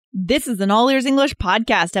This is an All Ears English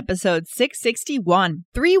podcast, episode 661.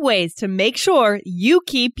 3 ways to make sure you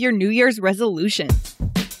keep your New Year's resolution.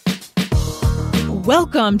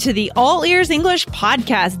 Welcome to the All Ears English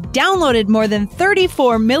podcast, downloaded more than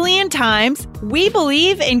 34 million times. We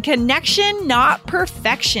believe in connection, not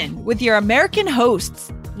perfection, with your American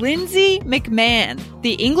hosts, Lindsay McMahon,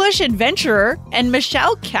 the English adventurer, and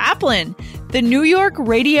Michelle Kaplan, the New York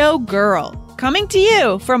radio girl. Coming to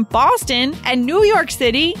you from Boston and New York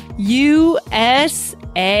City, USA.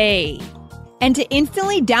 And to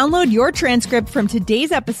instantly download your transcript from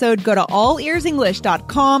today's episode, go to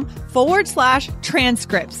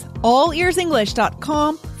allearsenglish.com/transcripts.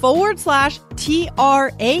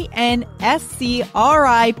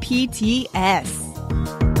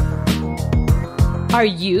 allearsenglish.com/transcripts. Are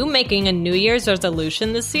you making a New Year's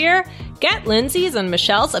resolution this year? Get Lindsay's and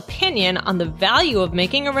Michelle's opinion on the value of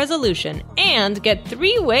making a resolution and get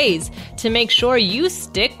 3 ways to make sure you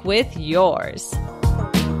stick with yours.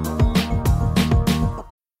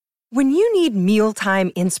 When you need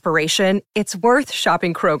mealtime inspiration, it's worth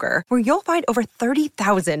shopping Kroger, where you'll find over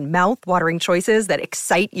 30,000 mouth-watering choices that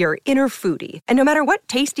excite your inner foodie. And no matter what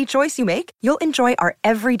tasty choice you make, you'll enjoy our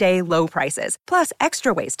everyday low prices, plus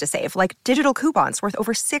extra ways to save, like digital coupons worth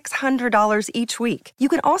over $600 each week. You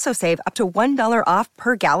can also save up to $1 off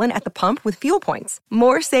per gallon at the pump with fuel points.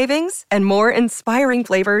 More savings and more inspiring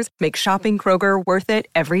flavors make shopping Kroger worth it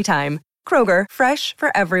every time. Kroger, fresh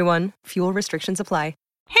for everyone. Fuel restrictions apply.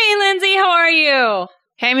 Hey, Lindsay, how are you?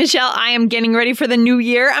 Hey, Michelle, I am getting ready for the new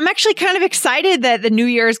year. I'm actually kind of excited that the new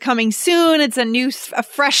year is coming soon. It's a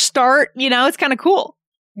fresh start. You know, it's kind of cool.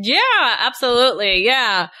 Yeah, absolutely.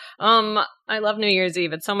 Yeah. I love New Year's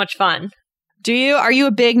Eve. It's so much fun. Do you? Are you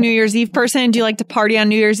a big New Year's Eve person? Do you like to party on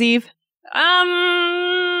New Year's Eve?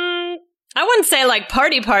 I wouldn't say like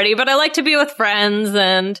party, but I like to be with friends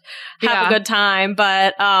and have a good time.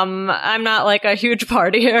 But I'm not like a huge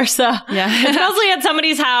partier, so it's mostly at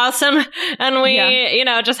somebody's house and we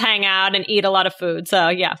just hang out and eat a lot of food. So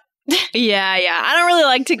yeah. Yeah. I don't really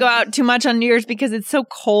like to go out too much on New Year's because it's so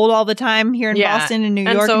cold all the time here in Boston and New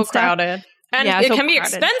York, so and stuff. Crowded, and it can be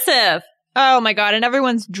expensive. Oh my God. And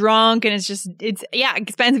everyone's drunk and it's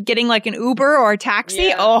expensive getting like an Uber or a taxi.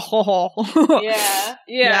 Yeah. Oh.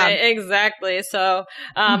 Yeah, exactly. So,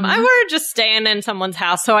 we're just staying in someone's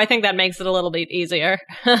house. So I think that makes it a little bit easier.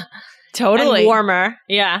 Totally. And warmer.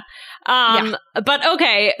 Yeah. But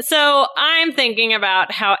okay. So I'm thinking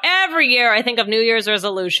about how every year I think of New Year's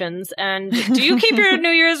resolutions. And do you keep your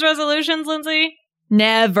New Year's resolutions, Lindsay?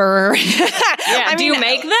 Never. Do you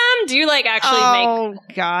make them? Do you actually make? Oh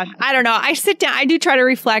God. I don't know. I sit down. I do try to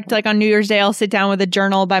reflect on New Year's Day. I'll sit down with a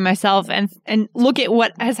journal by myself and look at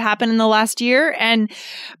what has happened in the last year.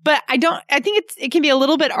 But I think it can be a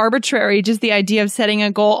little bit arbitrary, just the idea of setting a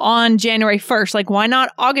goal on January 1st. Like, why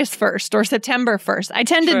not August 1st or September 1st? I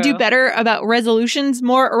tend to do better about resolutions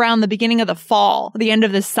more around the beginning of the fall, the end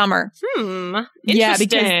of the summer.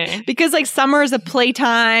 Interesting. Yeah, because like summer is a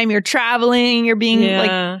playtime. You're traveling. You're being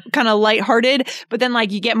like kind of lighthearted, but then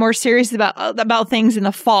like you get more serious about things in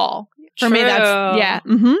the fall. For me, that's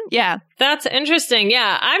That's interesting.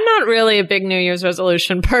 Yeah, I'm not really a big New Year's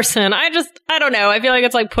resolution person. I don't know. I feel like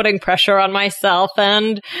it's like putting pressure on myself,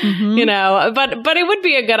 and but it would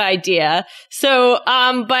be a good idea. So,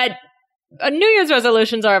 but New Year's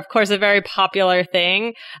resolutions are, of course, a very popular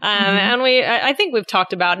thing. And I think we've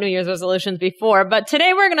talked about New Year's resolutions before, but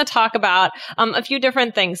today we're going to talk about a few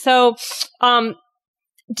different things. So,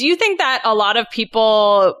 do you think that a lot of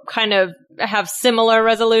people kind of have similar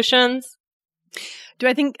resolutions? Do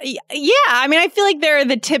I think? Yeah. I mean, I feel like they're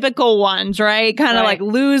the typical ones, right? Kind of like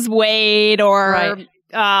lose weight or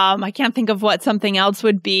I can't think of what something else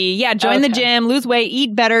would be. Yeah, join the gym, lose weight,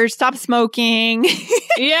 eat better, stop smoking.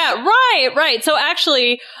 Yeah, right. So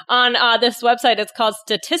actually on this website, it's called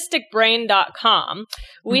statisticbrain.com.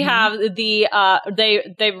 We have they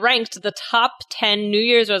ranked the top 10 New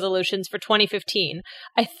Year's resolutions for 2015.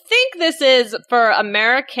 I think this is for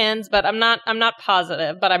Americans, but I'm not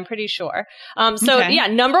positive, but I'm pretty sure.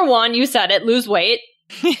 Number 1, you said it, lose weight.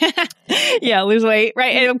 Yeah, lose weight.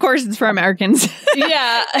 Right. And of course it's for Americans.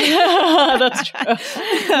 Yeah, that's true.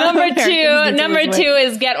 Number two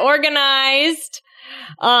is get organized.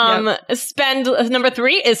 Number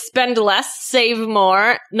 3 is spend less, save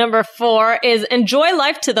more. Number 4 is enjoy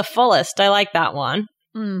life to the fullest. I like that one.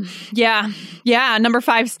 Yeah. Number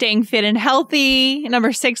 5, staying fit and healthy.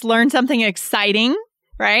 Number 6, learn something exciting.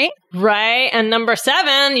 Right. And number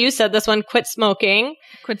 7, you said this one, quit smoking.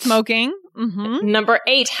 Number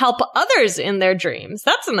 8, help others in their dreams.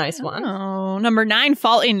 That's a nice one. Oh, number 9,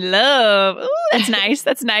 fall in love. Ooh, that's nice.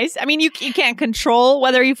 That's nice. I mean, you can't control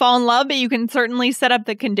whether you fall in love, but you can certainly set up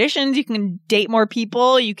the conditions. You can date more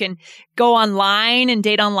people. You can go online and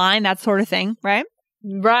date online, that sort of thing, right?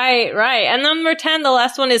 Right. And number 10, the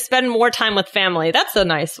last one, is spend more time with family. That's a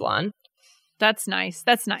nice one. That's nice.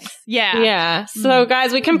 Yeah. Yeah. So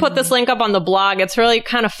guys, we can put this link up on the blog. It's really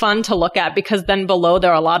kind of fun to look at because then below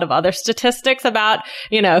there are a lot of other statistics about,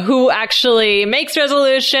 who actually makes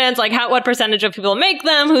resolutions, like what percentage of people make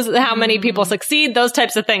them, how many people succeed, those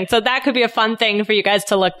types of things. So that could be a fun thing for you guys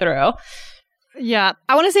to look through. Yeah.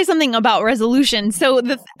 I want to say something about resolutions. So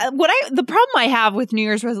the problem I have with New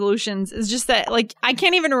Year's resolutions is just that, like, I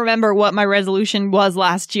can't even remember what my resolution was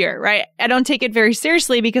last year, right? I don't take it very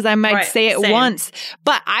seriously because I might say it once,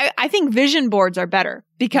 but I think vision boards are better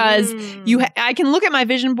because I can look at my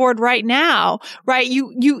vision board right now, right?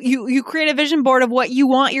 You create a vision board of what you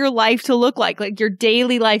want your life to look like your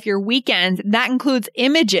daily life, your weekends. That includes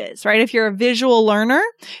images, right? If you're a visual learner,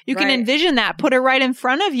 you can envision that, put it right in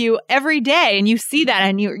front of you every day, and you see that,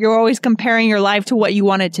 and you're always comparing your life to what you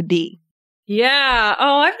want it to be. Yeah.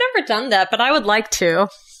 Oh, I've never done that, but I would like to.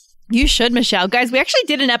 You should, Michelle. Guys, we actually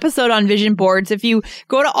did an episode on vision boards. If you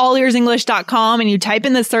go to allearsenglish.com and you type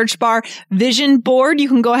in the search bar vision board, you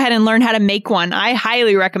can go ahead and learn how to make one. I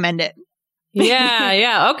highly recommend it.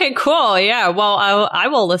 Yeah. Okay, cool. Yeah. Well, I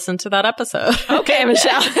will listen to that episode. Okay,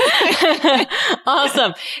 Michelle.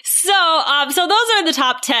 Awesome. So those are the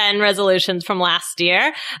top 10 resolutions from last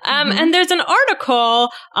year. And there's an article,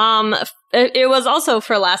 it was also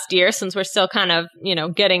for last year since we're still kind of,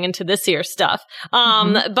 getting into this year's stuff.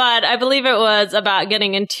 But I believe it was about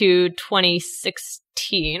getting into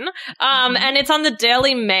 2016. And it's on the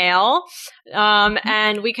Daily Mail.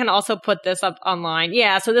 And we can also put this up online.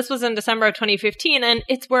 Yeah. So this was in December of 2015, and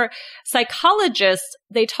it's where psychologists,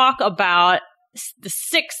 they talk about the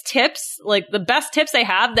 6 tips, like the best tips they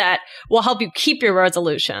have that will help you keep your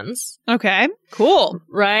resolutions. Okay. Cool.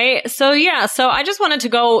 Right. So yeah. So I just wanted to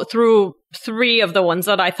go through 3 of the ones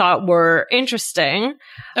that I thought were interesting.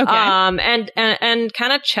 Okay. And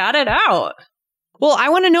kind of chat it out. Well, I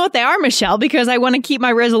want to know what they are, Michelle, because I want to keep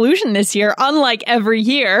my resolution this year, unlike every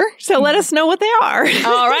year. So let us know what they are.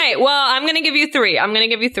 All right. Well, I'm going to give you 3.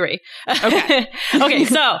 Okay. Okay.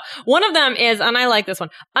 So one of them is, and I like this one,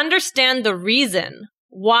 understand the reason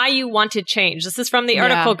why you want to change. This is from the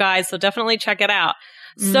article, guys. So definitely check it out.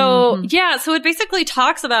 So so it basically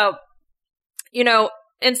talks about,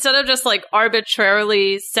 instead of just like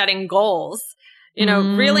arbitrarily setting goals,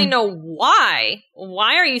 really know why.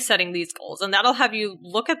 Why are you setting these goals? And that'll have you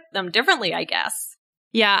look at them differently, I guess.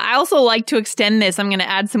 Yeah, I also like to extend this. I'm going to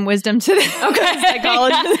add some wisdom to the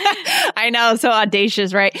psychology. I know, so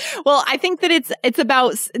audacious, right? Well, I think that it's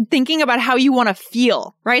about thinking about how you want to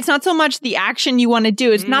feel, right? It's not so much the action you want to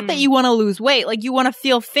do. It's not that you want to lose weight. Like, you want to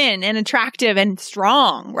feel thin and attractive and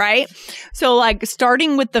strong, right? So, like,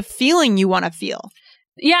 starting with the feeling you want to feel.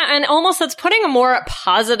 Yeah, and almost that's putting a more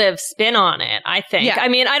positive spin on it, I think. Yeah. I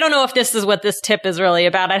mean, I don't know if this is what this tip is really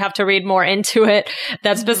about. I'd have to read more into it,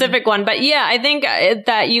 that specific one. But yeah, I think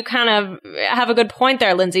that you kind of have a good point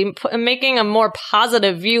there, Lindsay, making a more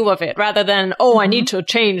positive view of it rather than, I need to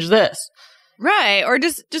change this. Right. Or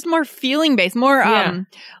just more feeling based, more,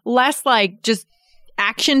 less like just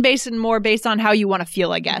action based and more based on how you want to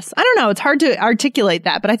feel, I guess. I don't know. It's hard to articulate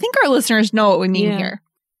that, but I think our listeners know what we mean here.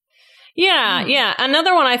 Yeah.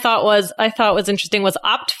 Another one I thought was interesting was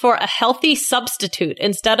opt for a healthy substitute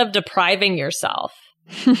instead of depriving yourself.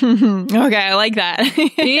 Okay, I like that.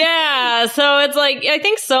 Yeah. So it's like, I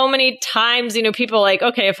think so many times, people are like,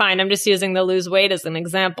 okay, fine, I'm just using the lose weight as an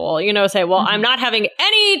example, say, well, I'm not having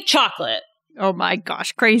any chocolate. Oh my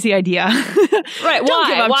gosh, crazy idea. Right.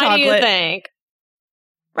 Why do you think?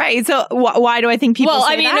 Right. So why do I think people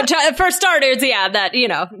say that? Well, I mean, for starters, that,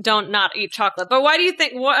 don't not eat chocolate. But why do you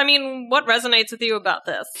think, what resonates with you about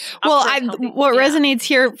this? Well, what resonates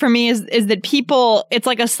here for me is that people, it's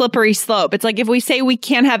like a slippery slope. It's like if we say we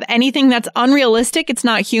can't have anything that's unrealistic, it's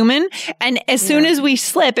not human. And as soon as we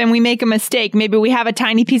slip and we make a mistake, maybe we have a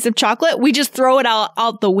tiny piece of chocolate, we just throw it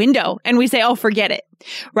out the window and we say, oh, forget it.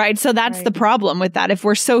 Right. So that's the problem with that. If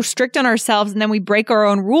we're so strict on ourselves and then we break our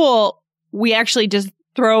own rule, we actually just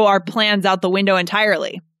throw our plans out the window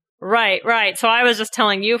entirely. Right. So I was just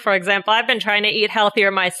telling you, for example, I've been trying to eat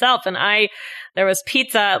healthier myself, and there was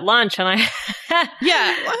pizza at lunch, and and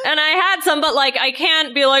I had some, but like, I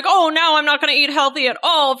can't be like, oh, now I'm not going to eat healthy at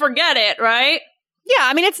all. Forget it. Right. Yeah,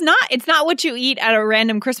 I mean, it's not what you eat at a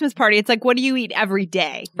random Christmas party. It's like, what do you eat every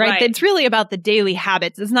day, right? It's really about the daily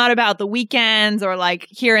habits. It's not about the weekends or like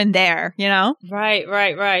here and there, you know?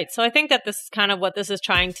 Right. So I think that this is kind of what this is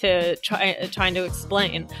trying to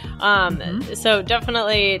explain. So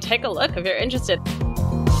definitely take a look if you're interested.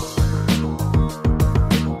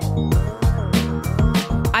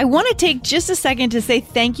 I want to take just a second to say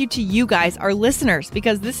thank you to you guys, our listeners,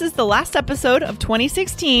 because this is the last episode of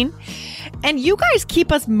 2016, and you guys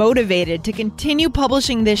keep us motivated to continue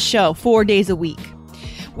publishing this show 4 days a week.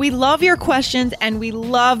 We love your questions and we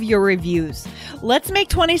love your reviews. Let's make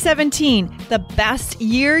 2017 the best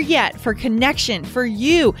year yet for connection, for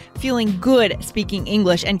you feeling good speaking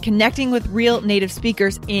English and connecting with real native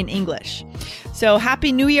speakers in English. So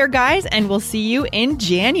Happy New Year, guys, and we'll see you in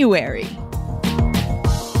January.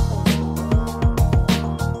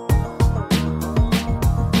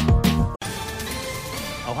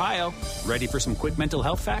 Ohio, ready for some quick mental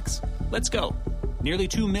health facts? Let's go. Nearly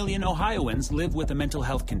 2 million Ohioans live with a mental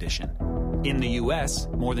health condition. In the U.S.,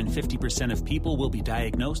 more than 50% of people will be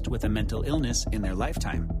diagnosed with a mental illness in their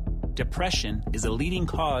lifetime. Depression is a leading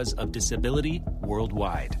cause of disability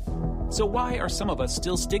worldwide. So why are some of us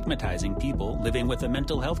still stigmatizing people living with a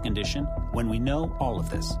mental health condition when we know all of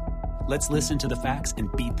this? Let's listen to the facts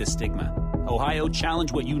and beat the stigma. Ohio,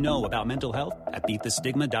 challenge what you know about mental health at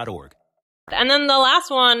beatthestigma.org. And then the last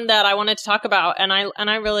one that I wanted to talk about, and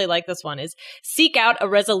I really like this one, is seek out a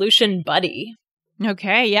resolution buddy.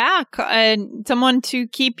 Okay, yeah. Someone to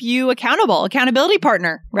keep you accountable, accountability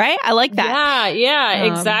partner, right? I like that. Yeah,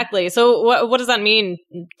 exactly. So what does that mean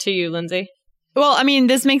to you, Lindsay? Well, I mean,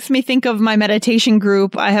 this makes me think of my meditation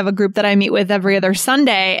group. I have a group that I meet with every other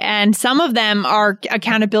Sunday, and some of them are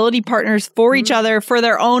accountability partners for each other for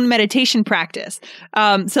their own meditation practice.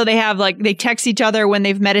 So they have they text each other when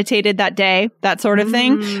they've meditated that day, that sort of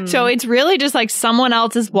thing. So it's really just like someone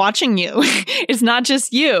else is watching you. It's not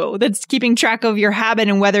just you that's keeping track of your habit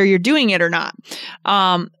and whether you're doing it or not.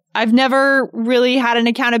 I've never really had an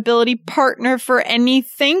accountability partner for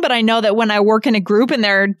anything, but I know that when I work in a group and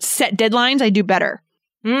there are set deadlines, I do better.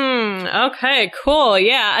 Okay, cool.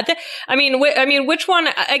 Yeah. Which one,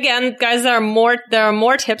 again, guys, there are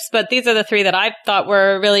more tips, but these are the three that I thought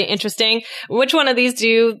were really interesting. Which one of these do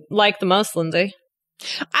you like the most, Lindsay?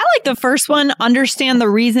 I like the first one, understand the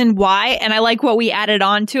reason why, and I like what we added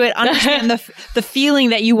on to it, understand the feeling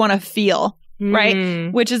that you want to feel,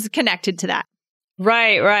 right? Which is connected to that.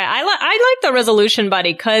 Right. I like the resolution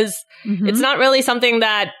buddy because it's not really something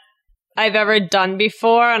that I've ever done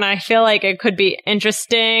before, and I feel like it could be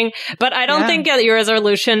interesting. But I don't think that your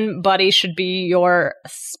resolution buddy should be your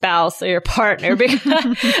spouse or your partner, because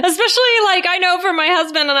especially I know for my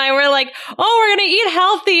husband and I, we're like, oh, we're gonna eat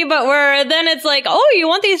healthy, but then it's like, oh, you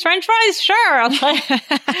want these French fries? Sure. I'm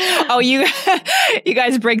like, oh, you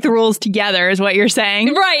guys break the rules together, is what you're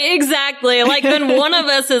saying, right? Exactly. Then one of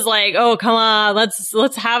us is like, oh, come on,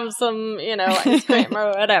 let's have some, ice cream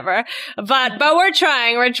or whatever. But we're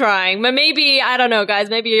trying. But maybe, I don't know, guys,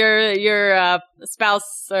 maybe your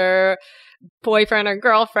spouse or boyfriend or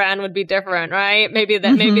girlfriend would be different, right? Maybe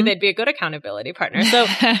they'd be a good accountability partner. So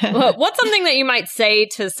what's something that you might say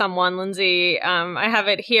to someone, Lindsay? I have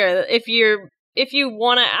it here. If you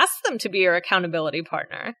want to ask them to be your accountability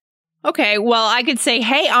partner. Okay, well, I could say,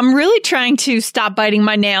 hey, I'm really trying to stop biting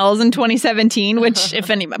my nails in 2017, which,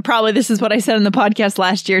 probably this is what I said in the podcast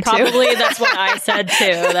last year, too. Probably that's what I said,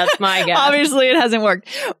 too. That's my guess. Obviously, it hasn't worked.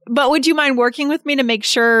 But would you mind working with me to make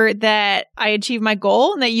sure that I achieve my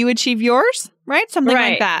goal and that you achieve yours? Right? Something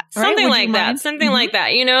like that. Right? Something like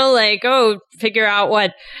that. Go figure out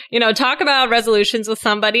what, talk about resolutions with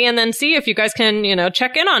somebody and then see if you guys can,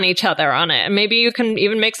 check in on each other on it. And maybe you can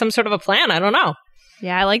even make some sort of a plan. I don't know.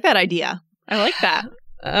 Yeah, I like that idea. I like that.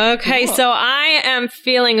 Okay, cool. So I am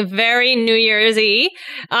feeling very New Year's-y.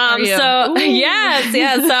 Yes.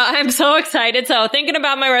 So I'm so excited. So thinking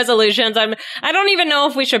about my resolutions, I don't even know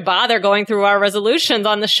if we should bother going through our resolutions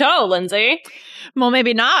on the show, Lindsay. Well,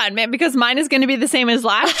 maybe not, because mine is going to be the same as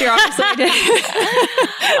last year, obviously.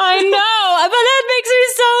 I know, but that makes me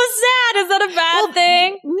so sad. Is that a bad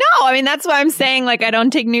thing? No, that's why I'm saying, I don't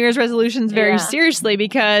take New Year's resolutions very seriously,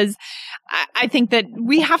 because I think that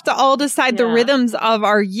we have to all decide the rhythms of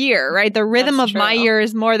our year, right? The rhythm of my year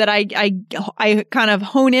is more that I kind of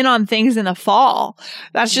hone in on things in the fall.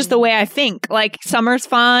 That's just the way I think. Summer's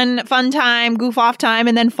fun time, goof off time,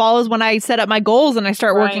 and then fall is when I set up my goals and I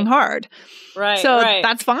start working hard. Right. So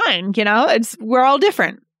that's fine. We're all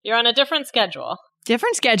different. You're on a different schedule.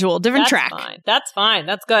 Different schedule, different track. That's fine.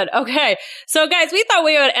 That's good. Okay. So guys, we thought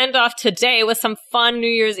we would end off today with some fun New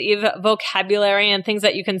Year's Eve vocabulary and things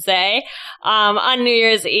that you can say on New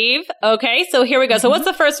Year's Eve. Okay. So here we go. So what's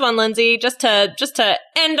the first one, Lindsay? Just to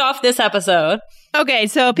end off this episode. Okay,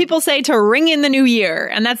 so people say to ring in the new year,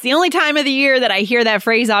 and that's the only time of the year that I hear that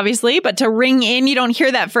phrase, obviously, but to ring in, you don't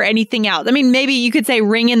hear that for anything else. I mean, maybe you could say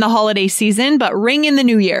ring in the holiday season, but ring in the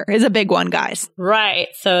new year is a big one, guys. Right,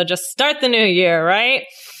 so just start the new year, right?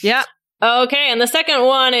 Yep. Okay, and the second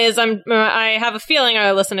one is, I have a feeling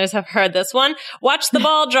our listeners have heard this one. Watch the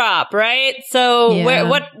ball drop, right? So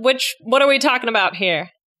what are we talking about here?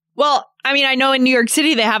 Well, I mean, I know in New York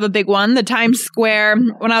City, they have a big one, the Times Square.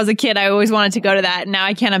 When I was a kid, I always wanted to go to that. Now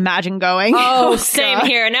I can't imagine going. Oh, same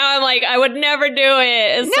here. Now I'm like, I would never do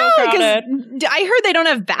it. It's so crowded. I heard they don't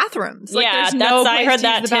have bathrooms. Like, yeah, I heard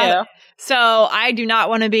that too. So I do not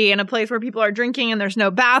want to be in a place where people are drinking and there's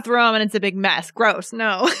no bathroom and it's a big mess. Gross.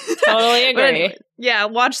 No. Totally agree. Anyway, yeah,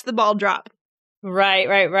 watch the ball drop.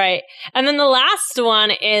 Right. And then the last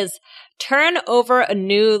one is turn over a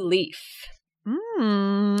new leaf.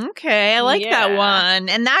 Okay, I like that one.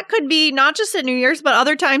 And that could be not just at New Year's, but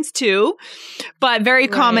other times too, but very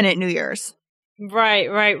common at New Year's.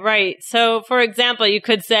 Right. So, for example, you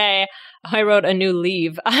could say, I wrote a new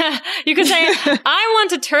leaf. You could say, I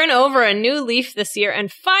want to turn over a new leaf this year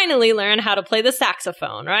and finally learn how to play the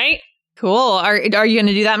saxophone, right? Cool. Are you going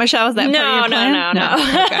to do that, Michelle? Is that part of your plan? No.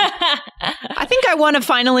 Okay. I think I want to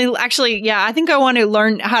I think I want to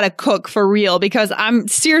learn how to cook for real because I'm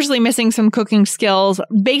seriously missing some cooking skills,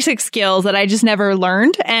 basic skills that I just never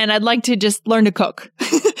learned. And I'd like to just learn to cook.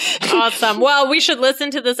 Awesome. Well, we should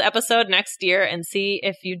listen to this episode next year and see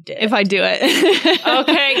if you did. If I do it.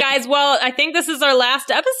 Okay, guys. Well, I think this is our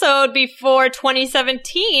last episode before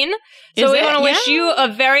 2017. So we want to wish you a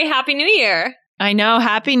very happy new year. I know.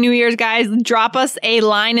 Happy New Year's, guys. Drop us a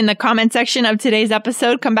line in the comment section of today's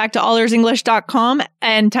episode. Come back to allearsenglish.com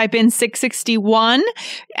and type in 661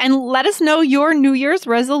 and let us know your New Year's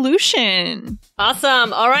resolution.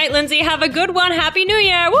 Awesome. All right, Lindsay, have a good one. Happy New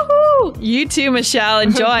Year. Woohoo! You too, Michelle.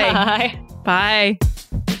 Enjoy. Bye. Bye.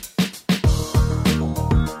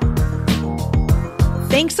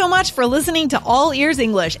 Thanks so much for listening to All Ears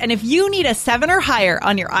English. And if you need a 7 or higher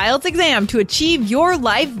on your IELTS exam to achieve your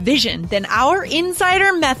life vision, then our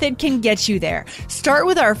Insider Method can get you there. Start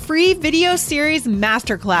with our free video series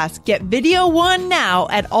masterclass. Get video 1 now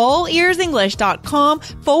at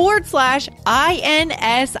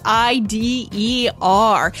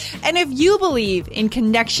allearsenglish.com/INSIDER. And if you believe in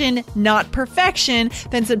connection, not perfection,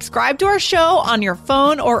 then subscribe to our show on your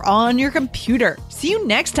phone or on your computer. See you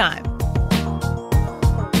next time.